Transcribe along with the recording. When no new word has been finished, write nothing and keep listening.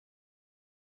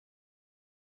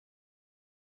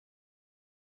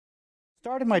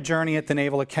Started my journey at the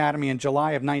Naval Academy in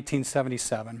July of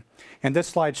 1977, and this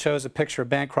slide shows a picture of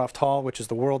Bancroft Hall, which is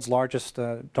the world's largest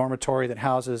dormitory that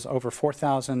houses over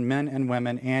 4,000 men and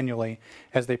women annually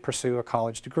as they pursue a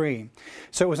college degree.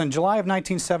 So it was in July of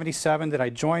 1977 that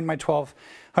I joined my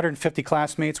 1,250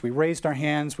 classmates. We raised our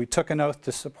hands, we took an oath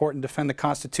to support and defend the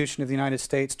Constitution of the United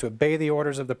States, to obey the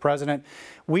orders of the President.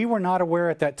 We were not aware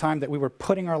at that time that we were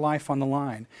putting our life on the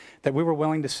line, that we were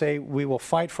willing to say we will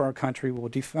fight for our country, we will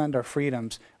defend our freedom.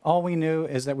 All we knew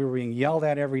is that we were being yelled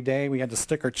at every day. We had to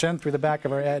stick our chin through the back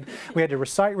of our head. We had to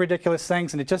recite ridiculous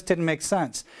things, and it just didn't make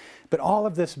sense. But all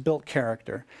of this built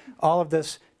character. All of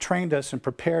this trained us and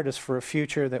prepared us for a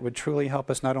future that would truly help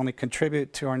us not only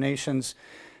contribute to our nation's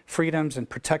freedoms and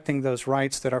protecting those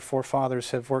rights that our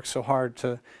forefathers have worked so hard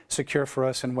to secure for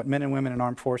us, and what men and women in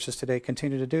armed forces today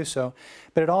continue to do so,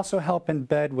 but it also helped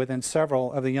embed within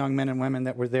several of the young men and women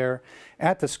that were there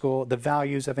at the school the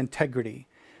values of integrity,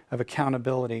 of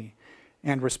accountability,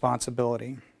 and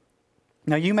responsibility.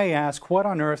 Now you may ask, what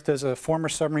on earth does a former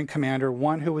submarine commander,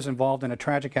 one who was involved in a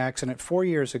tragic accident 4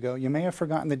 years ago, you may have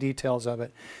forgotten the details of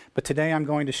it, but today I'm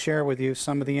going to share with you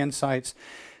some of the insights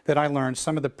that I learned,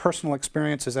 some of the personal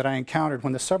experiences that I encountered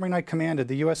when the submarine I commanded,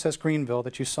 the USS Greeneville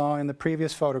that you saw in the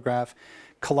previous photograph,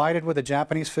 collided with a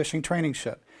Japanese fishing training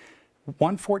ship.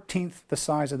 1/14th the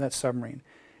size of that submarine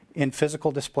in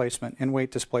physical displacement, in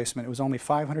weight displacement. It was only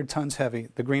 500 tons heavy.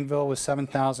 The Greeneville was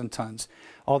 7,000 tons.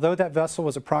 Although that vessel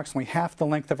was approximately half the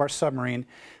length of our submarine,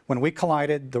 when we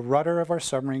collided, the rudder of our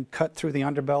submarine cut through the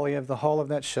underbelly of the hull of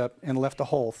that ship and left a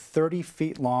hole 30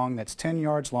 feet long, that's 10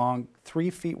 yards long, 3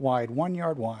 feet wide, 1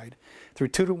 yard wide, through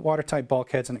 2 watertight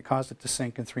bulkheads, and it caused it to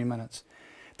sink in 3 minutes.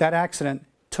 That accident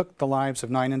took the lives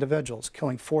of 9 individuals,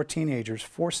 killing 4 teenagers,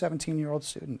 4 17-year-old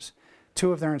students,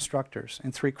 2 of their instructors,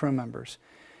 and 3 crew members.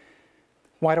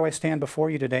 Why do I stand before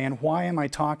you today, and why am I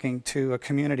talking to a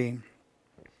community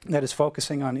that is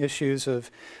focusing on issues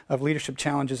of leadership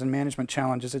challenges and management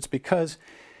challenges? It's because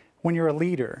when you're a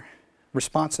leader,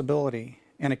 responsibility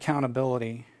and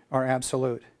accountability are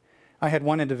absolute. I had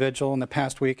one individual in the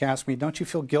past week ask me, don't you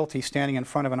feel guilty standing in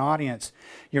front of an audience?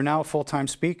 You're now a full-time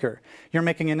speaker. You're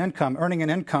making an income, earning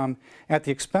an income at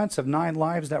the expense of 9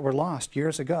 lives that were lost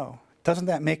years ago. Doesn't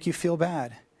that make you feel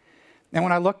bad? And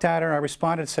when I looked at her, I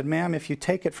responded and said, ma'am, if you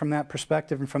take it from that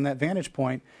perspective and from that vantage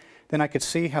point, then I could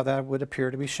see how that would appear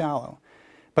to be shallow.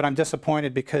 But I'm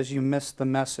disappointed because you missed the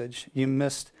message. You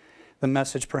missed the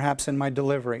message perhaps in my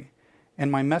delivery.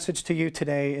 And my message to you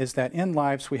today is that in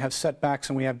lives we have setbacks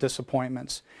and we have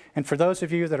disappointments. And for those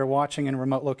of you that are watching in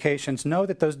remote locations, know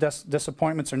that those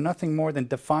disappointments are nothing more than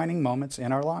defining moments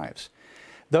in our lives.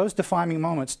 Those defining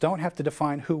moments don't have to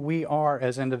define who we are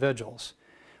as individuals.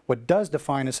 What does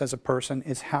define us as a person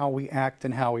is how we act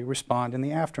and how we respond in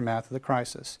the aftermath of the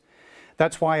crisis.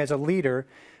 That's why as a leader,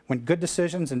 when good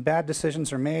decisions and bad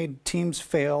decisions are made, teams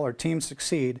fail or teams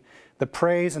succeed, the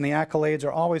praise and the accolades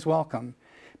are always welcome.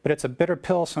 But it's a bitter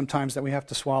pill sometimes that we have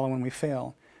to swallow when we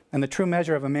fail. And the true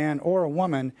measure of a man or a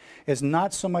woman is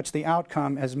not so much the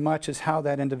outcome as much as how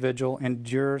that individual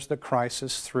endures the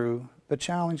crisis through the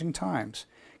challenging times.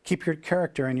 Keep your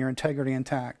character and your integrity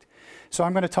intact. So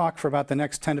I'm going to talk for about the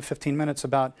next 10 to 15 minutes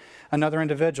about another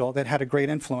individual that had a great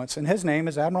influence, and his name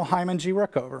is Admiral Hyman G.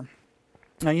 Rickover.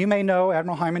 Now you may know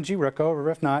Admiral Hyman G.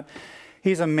 Rickover. If not,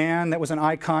 he's a man that was an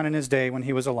icon in his day when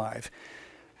he was alive.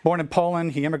 Born in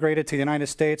Poland, he immigrated to the United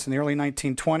States in the early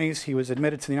 1920s. He was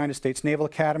admitted to the United States Naval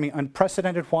Academy.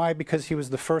 Unprecedented. Why? Because he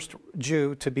was the first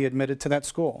Jew to be admitted to that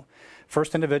school.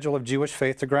 First individual of Jewish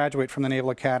faith to graduate from the Naval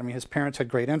Academy. His parents had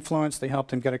great influence. They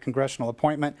helped him get a congressional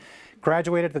appointment.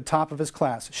 Graduated at the top of his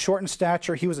class. Short in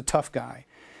stature, he was a tough guy.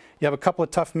 You have a couple of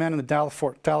tough men in the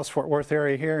Dallas-Fort Worth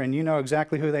area here, and you know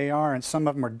exactly who they are, and some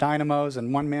of them are dynamos,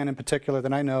 and one man in particular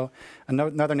that I know,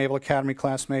 another Naval Academy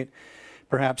classmate,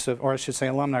 perhaps, or I should say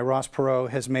alumni, Ross Perot,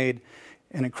 has made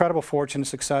an incredible fortune and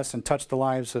success and touched the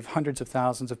lives of hundreds of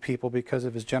thousands of people because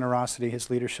of his generosity, his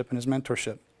leadership, and his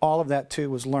mentorship. All of that, too,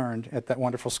 was learned at that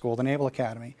wonderful school, the Naval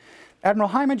Academy. Admiral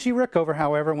Hyman G. Rickover,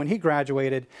 however, when he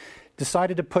graduated,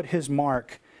 decided to put his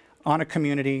mark on a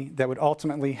community that would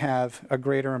ultimately have a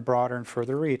greater and broader and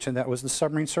further reach, and that was the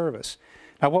submarine service.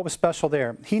 Now, what was special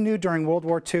there? He knew during World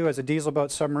War II, as a diesel boat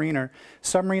submariner,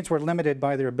 submarines were limited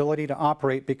by their ability to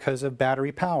operate because of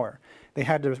battery power. They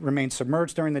had to remain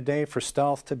submerged during the day for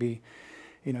stealth, to be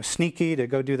sneaky, to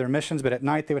go do their missions, but at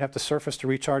night they would have to surface to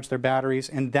recharge their batteries,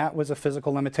 and that was a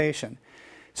physical limitation.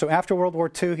 So after World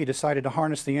War II, he decided to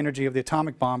harness the energy of the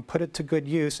atomic bomb, put it to good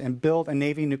use, and build a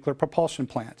Navy nuclear propulsion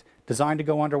plant designed to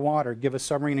go underwater, give a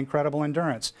submarine incredible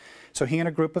endurance. So he and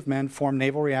a group of men formed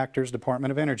Naval Reactors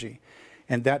Department of Energy.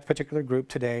 and that particular group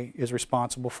today is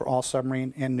responsible for all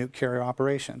submarine and nuke carrier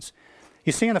operations.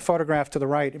 You see in the photograph to the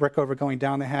right, Rickover going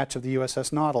down the hatch of the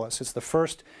USS Nautilus. It's the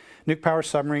first nuke-powered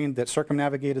submarine that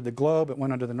circumnavigated the globe. It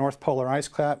went under the North Polar Ice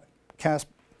Cap,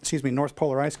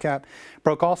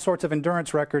 broke all sorts of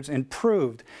endurance records, and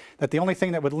proved that the only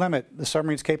thing that would limit the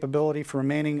submarine's capability for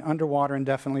remaining underwater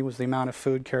indefinitely was the amount of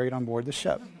food carried on board the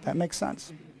ship. That makes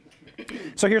sense.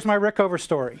 So here's my Rickover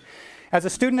story. As a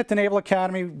student at the Naval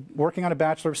Academy working on a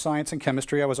Bachelor of Science in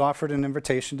Chemistry, I was offered an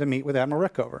invitation to meet with Admiral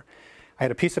Rickover. I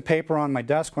had a piece of paper on my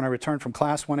desk when I returned from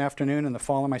class one afternoon in the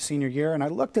fall of my senior year, and I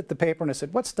looked at the paper and I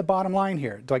said, what's the bottom line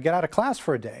here? Do I get out of class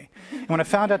for a day? And when I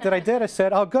found out that I did, I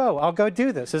said, I'll go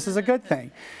do this. This is a good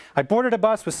thing. I boarded a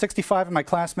bus with 65 of my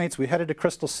classmates. We headed to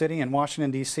Crystal City in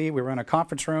Washington, D.C. We were in a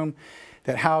conference room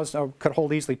that could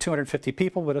hold easily 250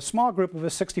 people, but a small group of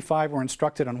us, 65, were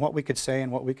instructed on what we could say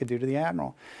and what we could do to the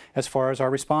Admiral as far as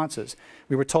our responses.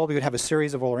 We were told we would have a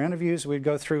series of oral interviews we'd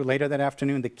go through later that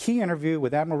afternoon. The key interview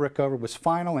with Admiral Rickover was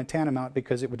final and tantamount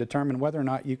because it would determine whether or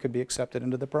not you could be accepted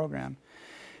into the program.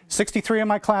 63 of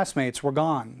my classmates were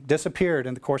gone, disappeared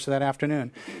in the course of that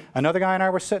afternoon. Another guy and I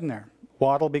were sitting there.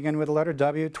 Waddle began with the letter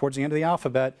W towards the end of the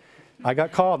alphabet. I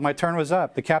got called. My turn was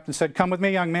up. The captain said, come with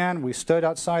me, young man. We stood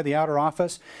outside the outer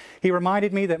office. He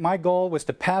reminded me that my goal was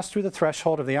to pass through the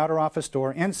threshold of the outer office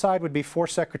door. Inside would be 4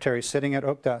 secretaries sitting at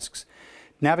oak desks.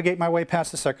 Navigate my way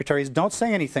past the secretaries. Don't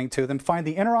say anything to them. Find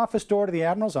the inner office door to the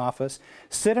Admiral's office.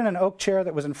 Sit in an oak chair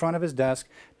that was in front of his desk.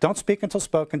 Don't speak until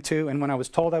spoken to. And when I was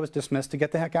told I was dismissed, to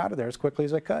get the heck out of there as quickly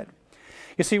as I could.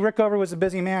 You see, Rickover was a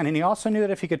busy man, and he also knew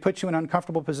that if he could put you in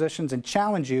uncomfortable positions and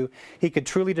challenge you, he could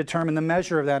truly determine the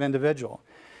measure of that individual.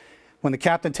 When the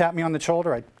captain tapped me on the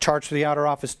shoulder, I charged to the outer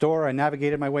office door. I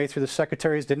navigated my way through the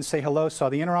secretaries, didn't say hello, saw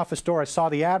the inner office door. I saw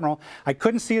the Admiral. I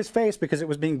couldn't see his face because it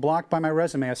was being blocked by my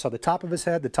resume. I saw the top of his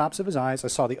head, the tops of his eyes. I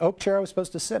saw the oak chair I was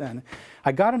supposed to sit in.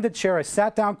 I got into the chair. I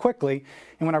sat down quickly,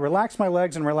 and when I relaxed my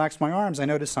legs and relaxed my arms, I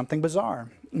noticed something bizarre.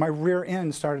 My rear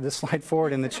end started to slide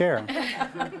forward in the chair.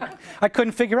 I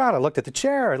couldn't figure out. I looked at the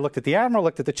chair. I looked at the Admiral,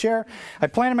 looked at the chair. I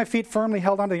planted my feet firmly,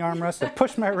 held onto the armrest. I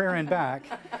pushed my rear end back.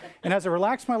 And as I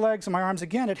relaxed my legs and my arms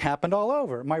again, it happened all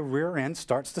over. My rear end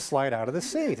starts to slide out of the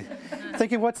seat.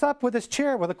 Thinking, what's up with this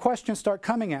chair? Well, the questions start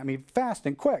coming at me fast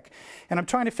and quick. And I'm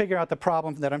trying to figure out the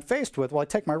problem that I'm faced with. Well, I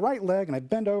take my right leg and I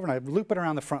bend over and I loop it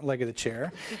around the front leg of the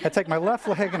chair. I take my left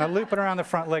leg and I loop it around the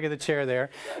front leg of the chair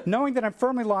there. Knowing that I'm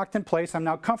firmly locked in place, I'm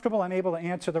now comfortable. I'm able to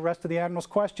answer the rest of the Admiral's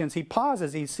questions. He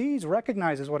pauses. He sees,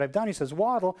 recognizes what I've done. He says,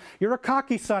 Waddle, you're a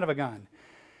cocky son of a gun.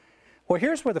 Well,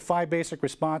 here's where the 5 basic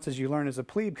responses you learn as a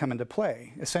plebe come into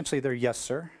play. Essentially, they're yes,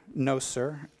 sir, no,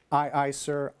 sir, aye,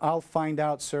 sir, I'll find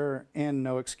out, sir, and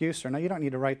no excuse, sir. Now, you don't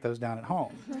need to write those down at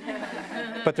home.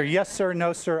 But they're yes, sir,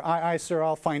 no, sir, aye, sir,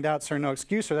 I'll find out, sir, no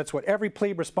excuse, sir. That's what every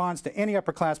plebe responds to any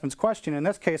upperclassman's question. In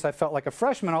this case, I felt like a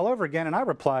freshman all over again, and I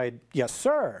replied, yes,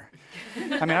 sir.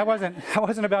 I mean, I wasn't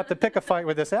about to pick a fight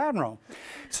with this Admiral.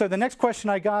 So the next question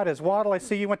I got is, Waddle, I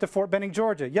see you went to Fort Benning,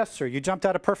 Georgia. Yes, sir. You jumped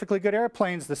out of perfectly good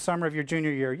airplanes the summer of your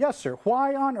junior year. Yes, sir.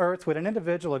 Why on earth would an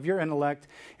individual of your intellect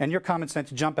and your common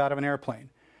sense jump out of an airplane?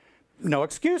 No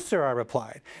excuse, sir, I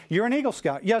replied. You're an Eagle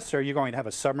Scout. Yes, sir. You're going to have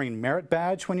a submarine merit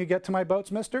badge when you get to my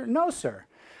boats, mister? No, sir.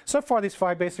 So far, these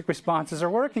 5 basic responses are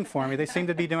working for me. They seem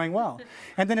to be doing well.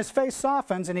 And then his face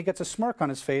softens, and he gets a smirk on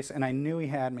his face, and I knew he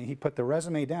had me. He put the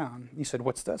resume down. He said,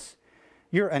 what's this?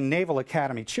 You're a Naval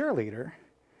Academy cheerleader.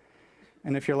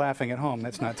 And if you're laughing at home,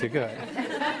 that's not too good.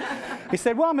 He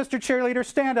said, well, Mr. Cheerleader,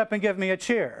 stand up and give me a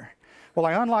cheer. Well,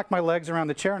 I unlocked my legs around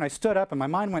the chair, and I stood up, and my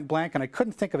mind went blank, and I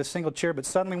couldn't think of a single cheer, but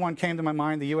suddenly one came to my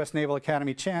mind, the U.S. Naval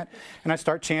Academy chant, and I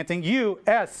start chanting,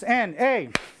 U-S-N-A.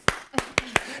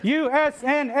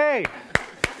 U-S-N-A.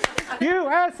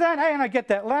 U-S-N-A. And I get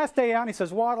that last A out, and he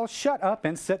says, Waddle, shut up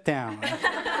and sit down.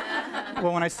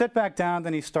 Well, when I sit back down,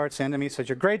 then he starts into me. He says,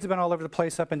 your grades have been all over the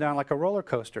place, up and down like a roller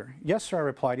coaster. Yes, sir, I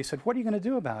replied. He said, what are you going to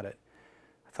do about it?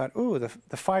 I thought, ooh, the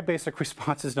 5 basic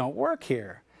responses don't work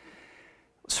here.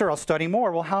 Sir, I'll study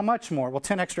more. Well, how much more? Well,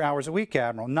 10 extra hours a week,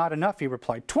 Admiral. Not enough, he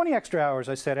replied. 20 extra hours,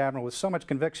 I said, Admiral, with so much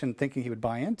conviction, thinking he would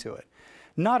buy into it.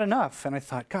 Not enough. And I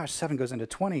thought, gosh, 7 goes into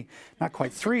 20. Not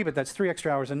quite 3, but that's 3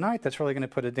 extra hours a night. That's really going to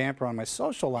put a damper on my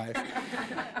social life.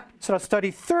 So I'll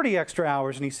study 30 extra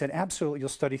hours. And he said, absolutely, you'll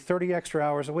study 30 extra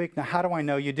hours a week. Now, how do I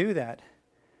know you do that?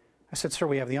 I said, sir,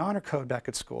 we have the honor code back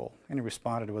at school. And he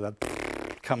responded with a,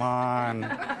 come on.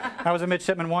 I was a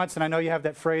midshipman once, and I know you have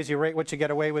that phrase, you rate what you get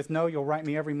away with. No, you'll write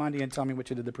me every Monday and tell me what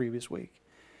you did the previous week.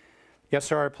 Yes,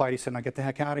 sir, I replied. He said, now get the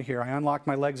heck out of here. I unlocked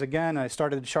my legs again, and I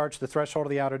started to charge the threshold of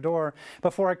the outer door.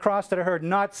 Before I crossed it, I heard,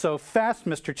 not so fast,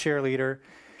 Mr. Cheerleader.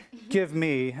 Give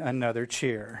me another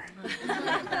cheer.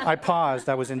 I paused.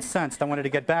 I was incensed. I wanted to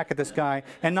get back at this guy.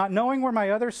 And not knowing where my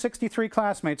other 63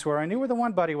 classmates were, I knew where the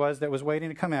one buddy was that was waiting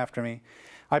to come after me.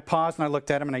 I paused and I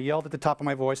looked at him and I yelled at the top of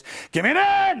my voice, "Give me an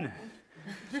N!"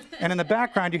 And in the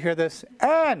background you hear this,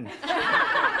 N!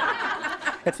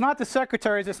 It's not the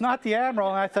secretaries, it's not the admiral.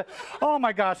 And I thought, oh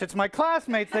my gosh, it's my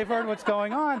classmates. They've heard what's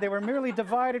going on. They were merely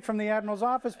divided from the admiral's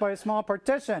office by a small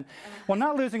partition. Well,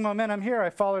 not losing momentum here,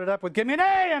 I followed it up with, give me an A,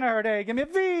 and I heard A. Give me a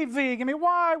V, V. Give me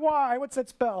Y, Y. What's that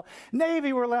spell?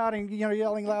 Navy were loud and,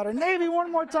 yelling louder. Navy,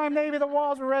 one more time, Navy. The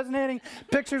walls were resonating.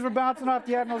 Pictures were bouncing off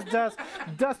the admiral's desk.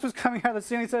 Dust was coming out of the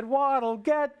ceiling. He said, Waddle,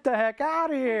 get the heck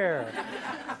out of here.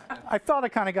 I felt I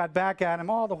kind of got back at him.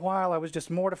 All the while, I was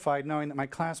just mortified knowing that my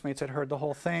classmates had heard the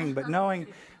whole thing, but knowing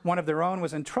one of their own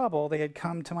was in trouble, they had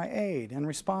come to my aid and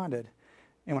responded.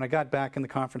 And when I got back in the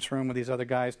conference room with these other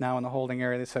guys now in the holding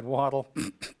area, they said, Waddle,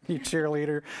 you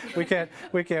cheerleader, we can't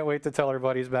wait to tell our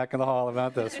buddies back in the hall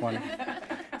about this one.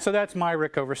 So that's my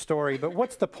Rickover story, but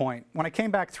what's the point? When I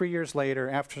came back 3 years later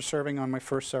after serving on my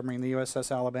first submarine, the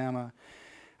USS Alabama,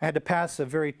 I had to pass a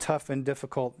very tough and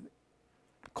difficult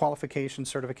qualification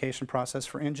certification process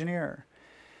for engineer.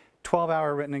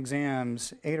 12-hour written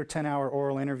exams, 8 or 10-hour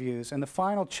oral interviews, and the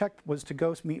final check was to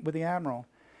go meet with the admiral.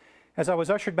 As I was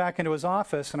ushered back into his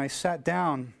office and I sat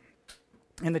down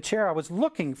in the chair, I was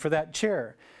looking for that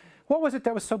chair. What was it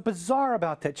that was so bizarre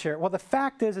about that chair? Well, the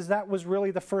fact is that was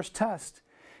really the first test.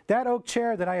 That oak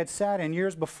chair that I had sat in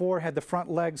years before had the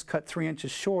front legs cut 3 inches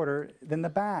shorter than the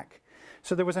back.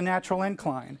 So there was a natural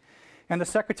incline. And the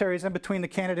secretaries in between the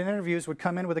candidate interviews would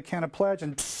come in with a can of pledge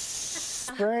and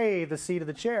spray the seat of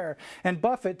the chair and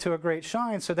buff it to a great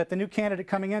shine so that the new candidate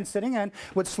coming in, sitting in,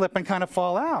 would slip and kind of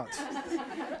fall out.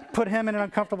 Put him in an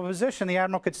uncomfortable position. The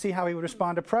admiral could see how he would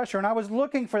respond to pressure. And I was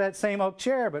looking for that same oak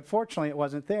chair, but fortunately it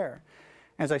wasn't there.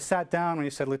 As I sat down, when he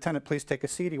said, Lieutenant, please take a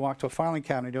seat, he walked to a filing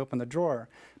cabinet, he opened the drawer,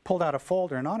 pulled out a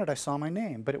folder, and on it I saw my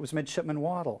name, but it was Midshipman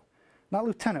Waddle. Not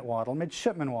Lieutenant Waddle,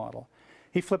 Midshipman Waddle.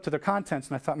 He flipped to the contents,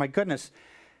 and I thought, my goodness,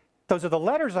 those are the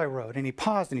letters I wrote. And he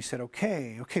paused, and he said,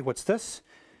 okay, what's this?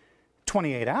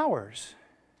 28 hours.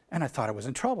 And I thought I was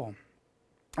in trouble.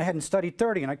 I hadn't studied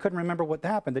 30, and I couldn't remember what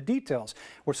happened. The details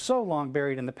were so long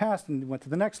buried in the past, and went to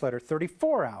the next letter,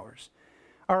 34 hours.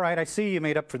 All right, I see you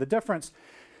made up for the difference.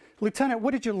 Lieutenant,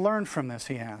 what did you learn from this,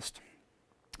 he asked.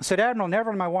 I said, Admiral,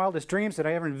 never in my wildest dreams did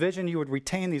I ever envision you would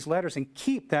retain these letters and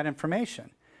keep that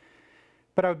information.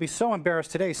 But I would be so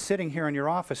embarrassed today sitting here in your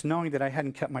office knowing that I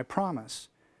hadn't kept my promise,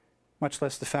 much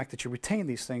less the fact that you retained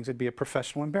these things. It'd be a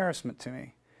professional embarrassment to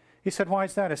me. He said, why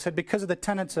is that? I said, because of the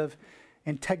tenets of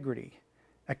integrity,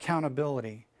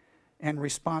 accountability, and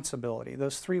responsibility.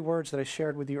 Those 3 words that I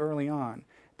shared with you early on.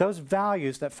 Those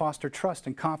values that foster trust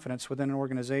and confidence within an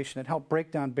organization that help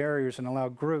break down barriers and allow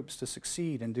groups to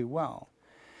succeed and do well.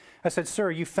 I said, sir,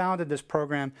 you founded this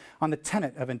program on the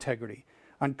tenet of integrity.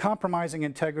 Uncompromising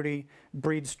integrity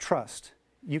breeds trust.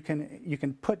 You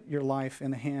can put your life in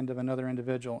the hand of another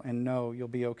individual and know you'll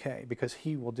be okay because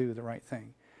he will do the right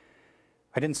thing.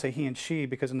 I didn't say he and she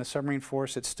because in the submarine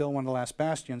force it's still one of the last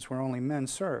bastions where only men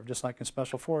serve, just like in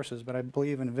special forces, but I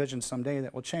believe and envision someday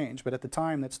that will change. But at the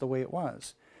time, that's the way it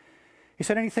was. He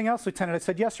said, anything else, Lieutenant? I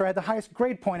said, yes, sir. I had the highest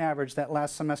grade point average that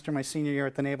last semester my senior year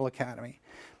at the Naval Academy.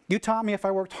 You taught me if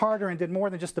I worked harder and did more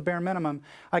than just the bare minimum,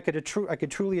 I could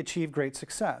truly achieve great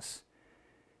success.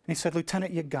 And he said,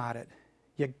 Lieutenant, you got it.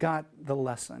 You got the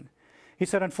lesson. He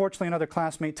said, unfortunately, another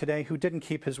classmate today who didn't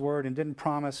keep his word and didn't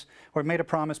promise, or made a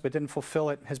promise but didn't fulfill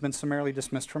it, has been summarily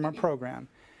dismissed from our program.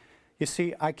 You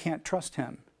see, I can't trust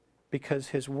him because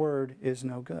his word is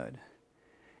no good.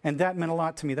 And that meant a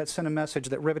lot to me. That sent a message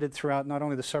that riveted throughout not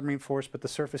only the submarine force, but the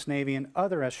surface Navy and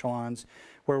other echelons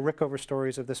where Rickover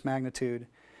stories of this magnitude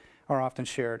are often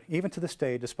shared. Even to this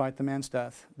day, despite the man's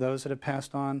death, those that have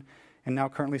passed on and now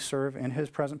currently serve in his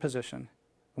present position,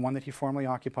 the one that he formerly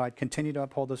occupied, continue to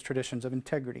uphold those traditions of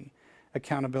integrity,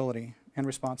 accountability, and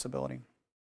responsibility.